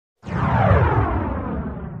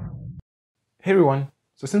Hey everyone!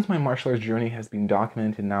 So since my martial arts journey has been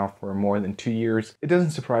documented now for more than 2 years, it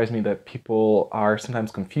doesn't surprise me that people are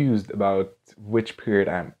sometimes confused about which period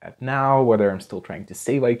I'm at now, whether I'm still trying to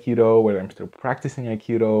save Aikido, whether I'm still practicing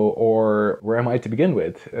Aikido, or where am I to begin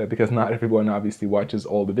with, because not everyone obviously watches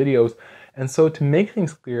all the videos. And so to make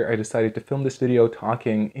things clear, I decided to film this video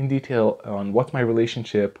talking in detail on what's my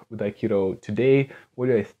relationship with Aikido today, what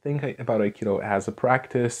do I think about Aikido as a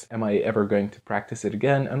practice, am I ever going to practice it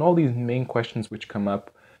again, and all these main questions which come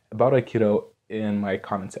up about Aikido in my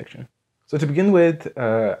comment section. So to begin with,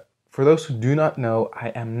 for those who do not know, I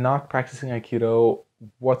am not practicing Aikido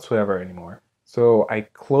whatsoever anymore. So I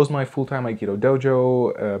closed my full-time Aikido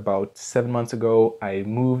dojo about 7 months ago. I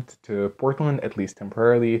moved to Portland, at least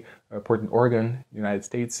temporarily, Portland, Oregon, United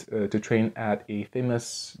States, to train at a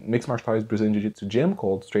famous mixed martial arts Brazilian Jiu-Jitsu gym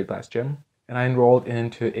called Straight Last Gym. And I enrolled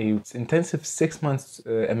into a intensive 6 months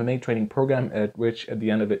MMA training program at which at the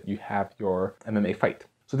end of it you have your MMA fight.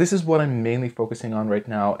 So this is what I'm mainly focusing on right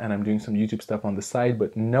now, and I'm doing some YouTube stuff on the side,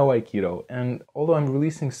 but no Aikido. And although I'm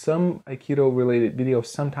releasing some Aikido related videos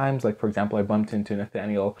sometimes, like for example, I bumped into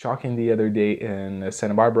Nathaniel Chalkin the other day in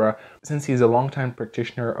Santa Barbara. Since he's a longtime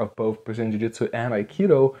practitioner of both Brazilian Jiu-Jitsu and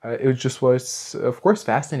Aikido, it just was, of course,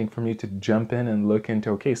 fascinating for me to jump in and look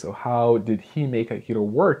into, okay, so how did he make Aikido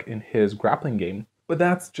work in his grappling game? But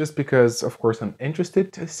that's just because, of course, I'm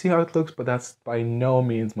interested to see how it looks, but that's by no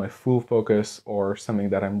means my full focus or something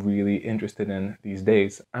that I'm really interested in these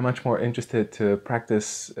days. I'm much more interested to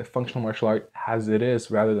practice functional martial art as it is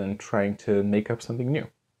rather than trying to make up something new.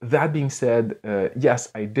 That being said, yes,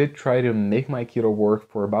 I did try to make my Aikido work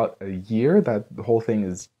for about a year. That the whole thing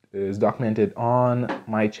is documented on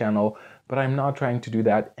my channel, but I'm not trying to do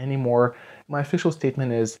that anymore. My official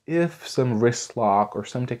statement is if some wrist lock or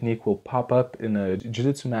some technique will pop up in a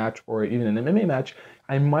jiu-jitsu match or even an MMA match,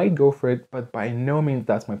 I might go for it, but by no means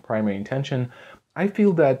that's my primary intention. I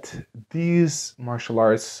feel that these martial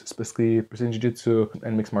arts, specifically Brazilian Jiu-Jitsu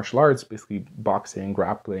and mixed martial arts, basically boxing,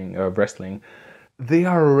 grappling, wrestling, they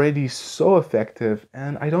are already so effective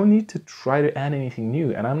and I don't need to try to add anything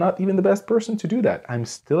new, and I'm not even the best person to do that. I'm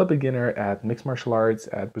still a beginner at mixed martial arts,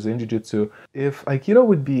 at Brazilian Jiu-Jitsu. If Aikido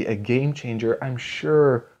would be a game changer, I'm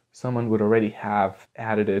sure someone would already have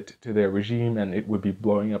added it to their regime and it would be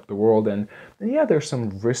blowing up the world. And yeah, there's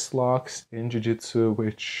some wrist locks in Jiu-Jitsu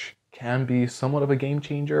which can be somewhat of a game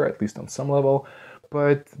changer, at least on some level,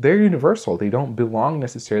 but they're universal. They don't belong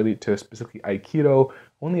necessarily to specifically Aikido.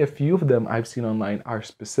 Only a few of them I've seen online are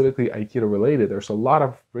specifically Aikido related. There's a lot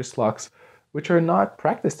of wrist locks which are not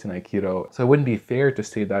practiced in Aikido. So it wouldn't be fair to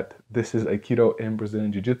say that this is Aikido in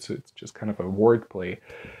Brazilian Jiu-Jitsu. It's just kind of a wordplay.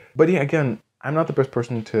 But yeah, again, I'm not the best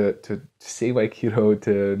person to save Aikido,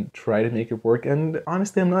 to try to make it work, and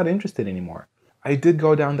honestly, I'm not interested anymore. I did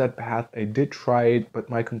go down that path, I did try it, but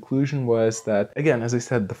my conclusion was that, again, as I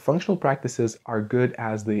said, the functional practices are good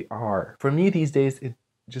as they are. For me these days,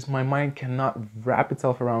 my mind cannot wrap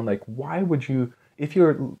itself around, like, why would you, if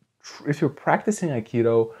you're practicing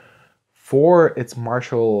Aikido for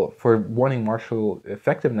wanting martial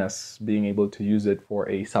effectiveness, being able to use it for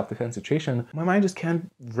a self-defense situation, my mind just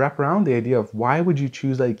can't wrap around the idea of why would you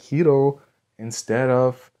choose Aikido instead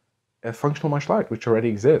of a functional martial art, which already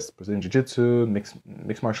exists. Brazilian Jiu-Jitsu,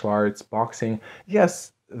 mixed martial arts, boxing.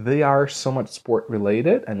 Yes, they are somewhat sport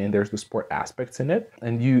related. I mean, there's the sport aspects in it.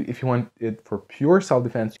 And if you want it for pure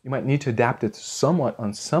self-defense, you might need to adapt it somewhat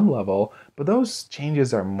on some level, but those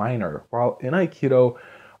changes are minor. While in Aikido,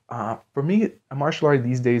 for me, a martial art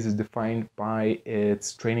these days is defined by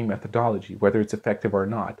its training methodology, whether it's effective or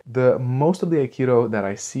not. Most of the Aikido that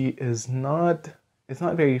I see is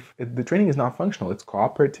the training is not functional. It's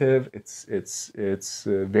cooperative. It's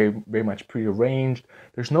very much prearranged.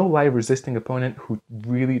 There's no live resisting opponent who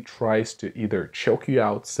really tries to either choke you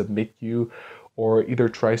out, submit you, or either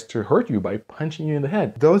tries to hurt you by punching you in the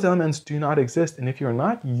head. Those elements do not exist, and if you're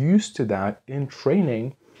not used to that in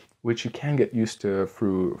training, which you can get used to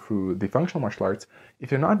through the functional martial arts,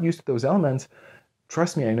 if you're not used to those elements,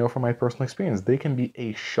 trust me, I know from my personal experience, they can be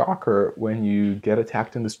a shocker when you get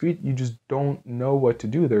attacked in the street. You just don't know what to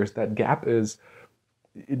do. That gap it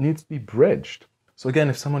needs to be bridged. So again,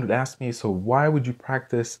 if someone would ask me, so why would you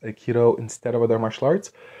practice Aikido instead of other martial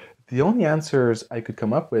arts? The only answers I could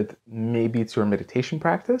come up with, maybe it's your meditation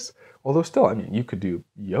practice, although still, I mean, you could do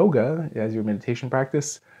yoga as your meditation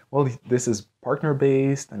practice. Well, this is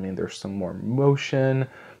partner-based. I mean, there's some more motion.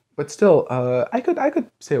 But still, I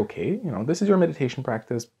could say, okay, this is your meditation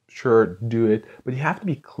practice, sure, do it, but you have to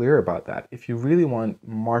be clear about that. If you really want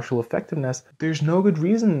martial effectiveness, there's no good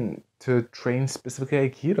reason to train specifically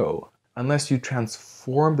Aikido, unless you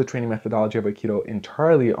transform the training methodology of Aikido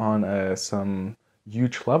entirely on some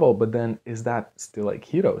huge level, but then is that still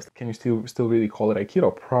Aikido? Can you still really call it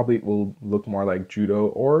Aikido? Probably it will look more like Judo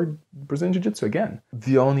or Brazilian Jiu-Jitsu again.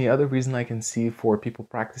 The only other reason I can see for people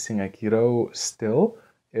practicing Aikido still,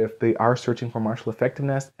 if they are searching for martial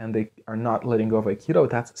effectiveness and they are not letting go of Aikido,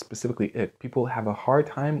 that's specifically it. People have a hard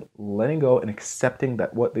time letting go and accepting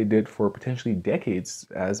that what they did for potentially decades,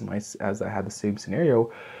 as I had the same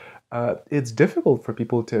scenario, it's difficult for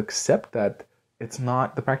people to accept that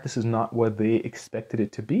the practice is not what they expected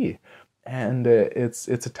it to be. And it's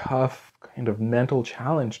a tough kind of mental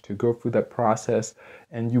challenge to go through that process,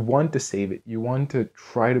 and you want to save it. You want to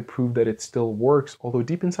try to prove that it still works, although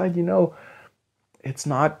deep inside you know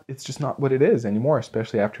it's just not what it is anymore,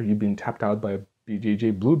 especially after you've been tapped out by a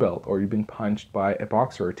BJJ blue belt, or you've been punched by a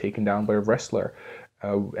boxer or taken down by a wrestler,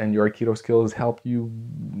 and your Aikido skills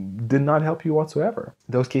did not help you whatsoever.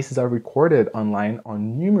 Those cases are recorded online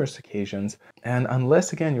on numerous occasions, and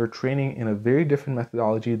unless, again, you're training in a very different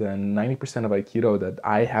methodology than 90% of Aikido that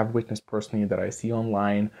I have witnessed personally, that I see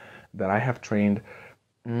online, that I have trained,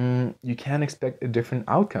 you can expect a different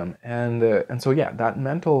outcome. And so yeah, that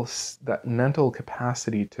mental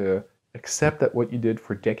capacity to accept that what you did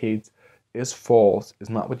for decades is false, is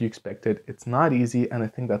not what you expected. It's not easy, and I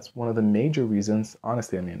think that's one of the major reasons,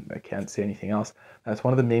 honestly, I mean, I can't say anything else. That's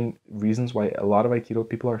one of the main reasons why a lot of Aikido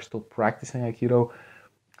people are still practicing Aikido,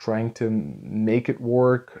 trying to make it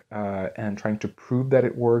work, and trying to prove that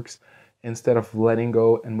it works, instead of letting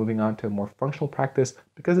go and moving on to a more functional practice,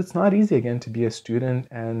 because it's not easy, again, to be a student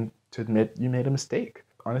and to admit you made a mistake.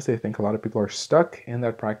 Honestly, I think a lot of people are stuck in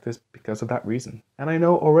that practice because of that reason. And I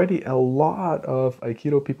know already a lot of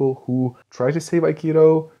Aikido people who tried to save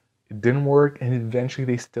Aikido, it didn't work, and eventually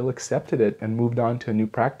they still accepted it and moved on to a new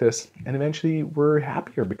practice, and eventually were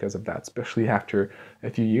happier because of that, especially after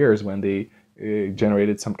a few years when they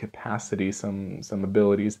generated some capacity, some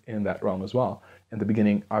abilities in that realm as well. In the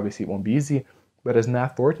beginning, obviously, it won't be easy, but as Nat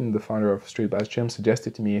Thornton, the founder of Straight Blast Gym,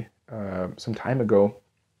 suggested to me some time ago,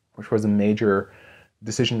 which was a major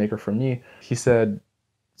decision maker for me, he said,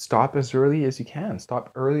 stop as early as you can.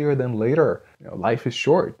 Stop earlier than later. You know, life is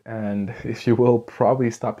short, and if you will probably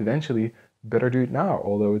stop eventually, better do it now,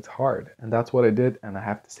 although it's hard. And that's what I did, and I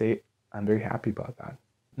have to say, I'm very happy about that.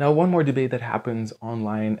 Now, one more debate that happens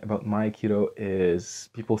online about my Aikido is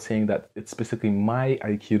people saying that it's specifically my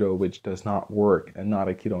Aikido which does not work and not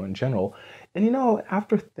Aikido in general. And you know,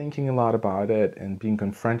 after thinking a lot about it and being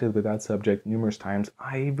confronted with that subject numerous times,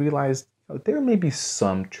 I realized there may be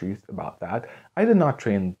some truth about that. I did not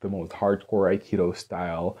train the most hardcore Aikido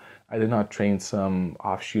style. I did not train some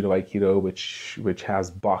offshoot of Aikido which has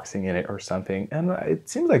boxing in it or something. And it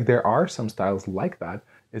seems like there are some styles like that.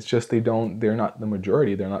 It's just they're not the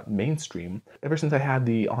majority, they're not mainstream. Ever since I had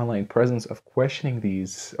the online presence of questioning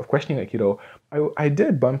Aikido, I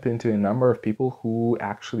did bump into a number of people who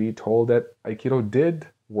actually told that Aikido did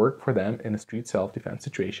work for them in a street self-defense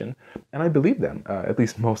situation, and I believe them, at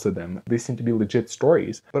least most of them. They seem to be legit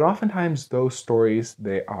stories, but oftentimes those stories,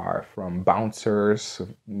 they are from bouncers,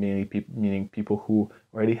 meaning people who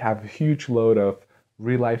already have a huge load of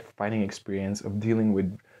real-life fighting experience, of dealing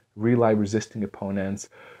with real-life resisting opponents.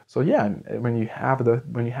 So yeah, when you have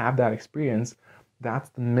that experience, that's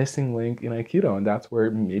the missing link in Aikido, and that's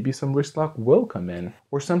where maybe some wrist lock will come in.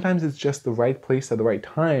 Or sometimes it's just the right place at the right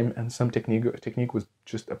time, and some technique was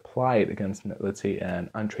just applied against, let's say,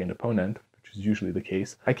 an untrained opponent, which is usually the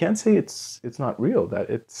case. I can't say it's not real, that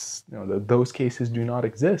it's, you know, that those cases do not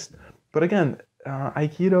exist. But again,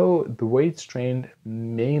 Aikido, the way it's trained,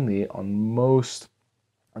 mainly on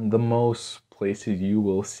the most places you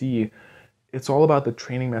will see, it's all about the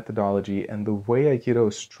training methodology, and the way Aikido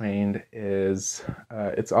is trained is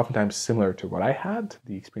it's oftentimes similar to what I had,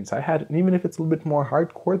 the experience I had, and even if it's a little bit more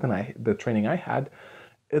hardcore than the training I had,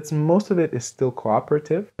 most of it is still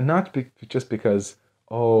cooperative, and not just because,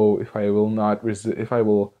 oh, if I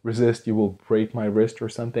will resist, you will break my wrist or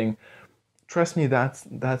something. Trust me, that's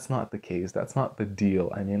not the case. That's not the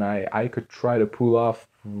deal. I mean, I could try to pull off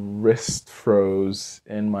wrist throws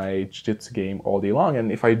in my jiu-jitsu game all day long,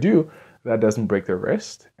 and if I do, that doesn't break their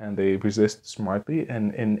wrist, and they resist smartly.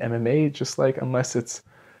 And in MMA, just like, unless it's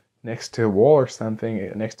next to a wall or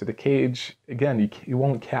something, next to the cage, again, you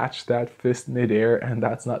won't catch that fist midair, and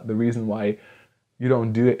that's not the reason why you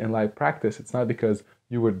don't do it in live practice. It's not because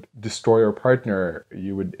you would destroy your partner,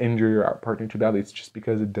 you would injure your partner too badly. It's just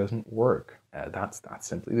because it doesn't work. That's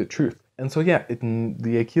simply the truth. And so yeah, the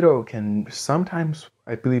Aikido can sometimes,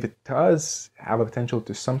 I believe it does have a potential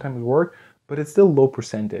to sometimes work, but it's still low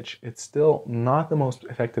percentage. It's still not the most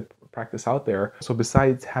effective practice out there. So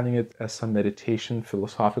besides having it as some meditation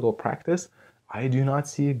philosophical practice, I do not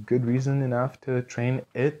see a good reason enough to train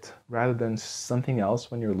it rather than something else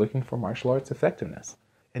when you're looking for martial arts effectiveness.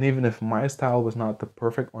 And even if my style was not the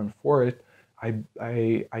perfect one for it, I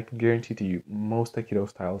can guarantee to you most Aikido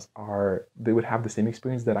styles they would have the same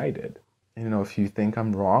experience that I did. And, if you think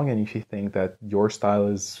I'm wrong and if you think that your style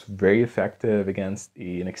is very effective against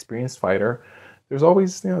an experienced fighter, there's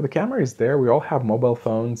always, the camera is there. We all have mobile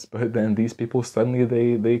phones, but then these people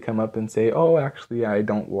suddenly they come up and say, oh, actually, I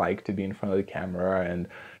don't like to be in front of the camera.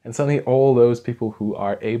 And suddenly all those people who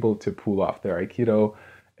are able to pull off their Aikido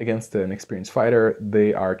against an experienced fighter,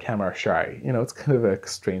 they are camera shy. It's kind of a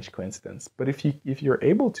strange coincidence. But if you're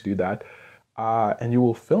able to do that, and you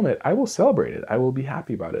will film it, I will celebrate it. I will be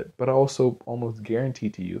happy about it. But I also almost guarantee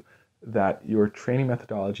to you that your training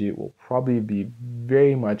methodology will probably be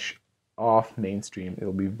very much off mainstream.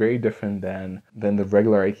 It'll be very different than the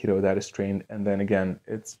regular Aikido that is trained. And then again,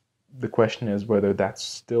 the question is whether that's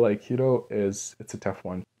still Aikido. It's a tough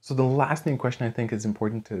one. So the last main question I think is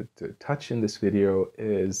important to touch in this video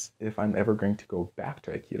is if I'm ever going to go back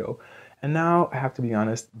to Aikido. And now I have to be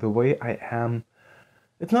honest, the way I am,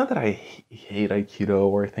 it's not that I hate Aikido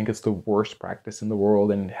or I think it's the worst practice in the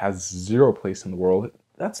world and it has zero place in the world.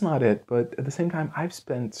 That's not it, but at the same time, I've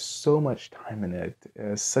spent so much time in it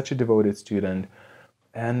as such a devoted student,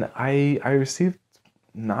 and I received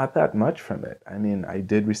not that much from it. I mean, I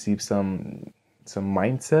did receive some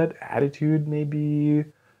mindset, attitude, maybe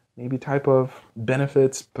type of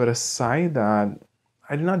benefits, but aside that,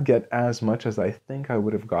 I did not get as much as I think I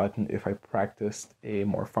would have gotten if I practiced a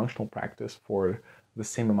more functional practice for the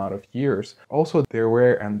same amount of years. Also, there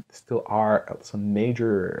were and still are some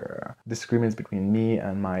major disagreements between me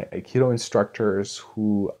and my Aikido instructors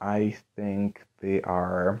who I think they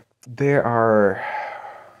are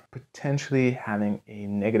potentially having a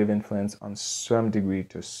negative influence on some degree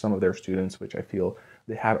to some of their students, which I feel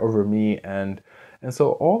they had over me. And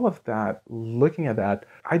so all of that, looking at that,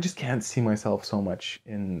 I just can't see myself so much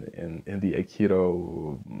in the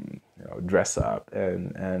Aikido dress up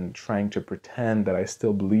and trying to pretend that I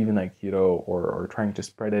still believe in Aikido or trying to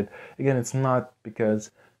spread it. Again, it's not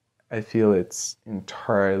because I feel it's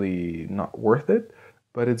entirely not worth it,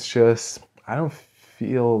 but it's just, I don't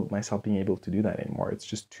feel myself being able to do that anymore. It's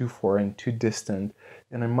just too foreign, too distant,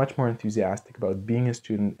 and I'm much more enthusiastic about being a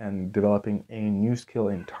student and developing a new skill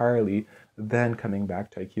entirely than coming back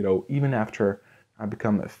to Aikido, even after I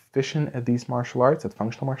become efficient at these martial arts, at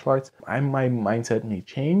functional martial arts. My mindset may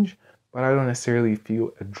change, but I don't necessarily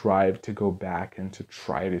feel a drive to go back and to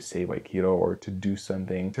try to save Aikido or to do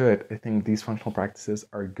something to it. I think these functional practices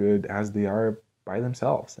are good as they are by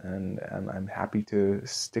themselves, and I'm happy to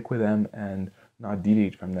stick with them and not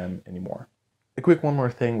deviate from them anymore. A quick one more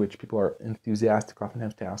thing, which people are enthusiastic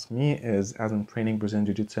oftentimes to ask me, is as I'm training Brazilian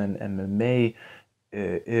Jiu-Jitsu and MMA,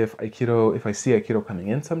 if I see Aikido coming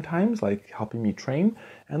in sometimes, like helping me train.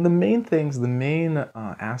 And the main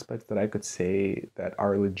aspects that I could say that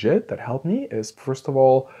are legit, that help me, is first of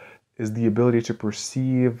all, is the ability to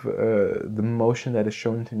perceive the motion that is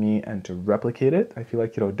shown to me and to replicate it. I feel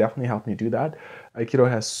like Aikido definitely helped me do that. Aikido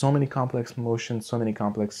has so many complex motions, so many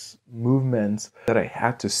complex movements that I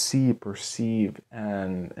had to see, perceive,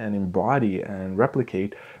 and embody and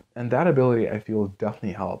replicate. And that ability, I feel,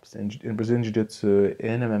 definitely helps. In Brazilian Jiu-Jitsu,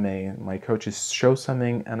 in MMA, my coaches show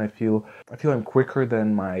something, and I feel I'm quicker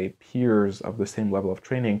than my peers of the same level of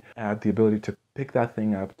training at the ability to pick that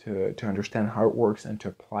thing up, to understand how it works and to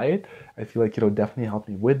apply it. I feel like it'll definitely help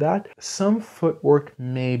me with that. Some footwork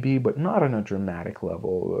maybe, but not on a dramatic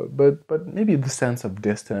level, but maybe the sense of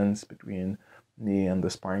distance between me and the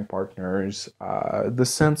sparring partners, the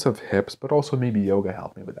sense of hips, but also maybe yoga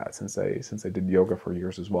helped me with that since I did yoga for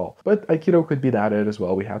years as well. But Aikido could be that as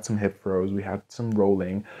well. We had some hip throws, we had some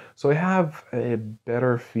rolling. So I have a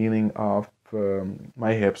better feeling of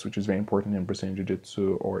my hips, which is very important in Brazilian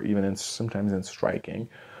Jiu-Jitsu or even sometimes in striking.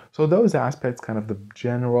 So those aspects, kind of the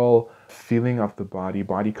general feeling of the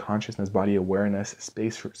body consciousness, body awareness,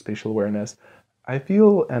 spatial awareness, I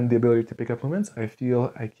feel, and the ability to pick up movements, I feel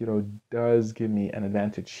Aikido does give me an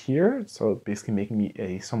advantage here. So basically making me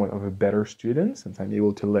a somewhat of a better student since I'm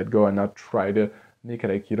able to let go and not try to make it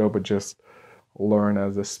Aikido, but just learn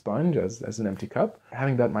as a sponge, as an empty cup.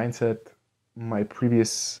 Having that mindset, my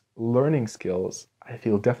previous learning skills, I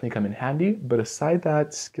feel definitely come in handy. But aside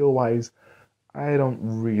that, skill-wise, I don't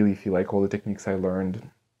really feel like all the techniques I learned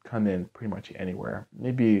come in pretty much anywhere.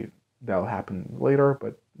 Maybe that'll happen later,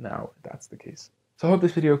 but now that's the case. So I hope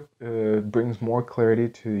this video brings more clarity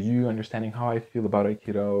to you understanding how I feel about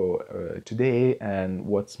Aikido today and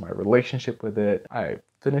what's my relationship with it. I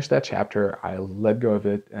finished that chapter, I let go of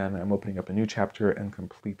it, and I'm opening up a new chapter and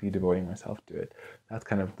completely devoting myself to it. That's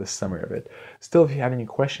kind of the summary of it. Still, if you have any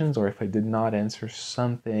questions or if I did not answer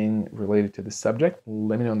something related to the subject,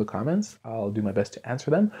 let me know in the comments. I'll do my best to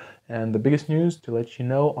answer them. And the biggest news to let you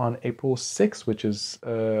know, on April 6th, which is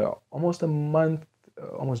almost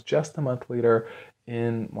just a month later,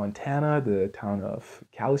 in Montana, the town of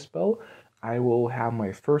Kalispell, I will have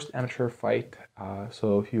my first amateur fight.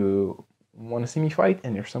 So if you want to see me fight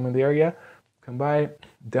and you're somewhere in the area, come by.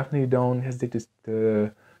 Definitely don't hesitate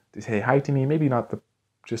to say hi to me. Maybe not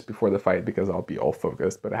just before the fight because I'll be all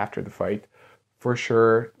focused, but after the fight, for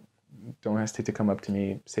sure, don't hesitate to come up to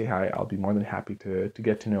me, say hi. I'll be more than happy to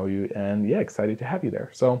get to know you, and yeah, excited to have you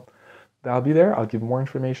there. So I'll be there. I'll give more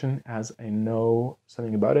information as I know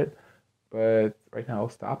something about it. But right now I'll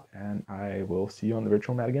stop and I will see you on the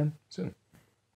virtual mat again soon.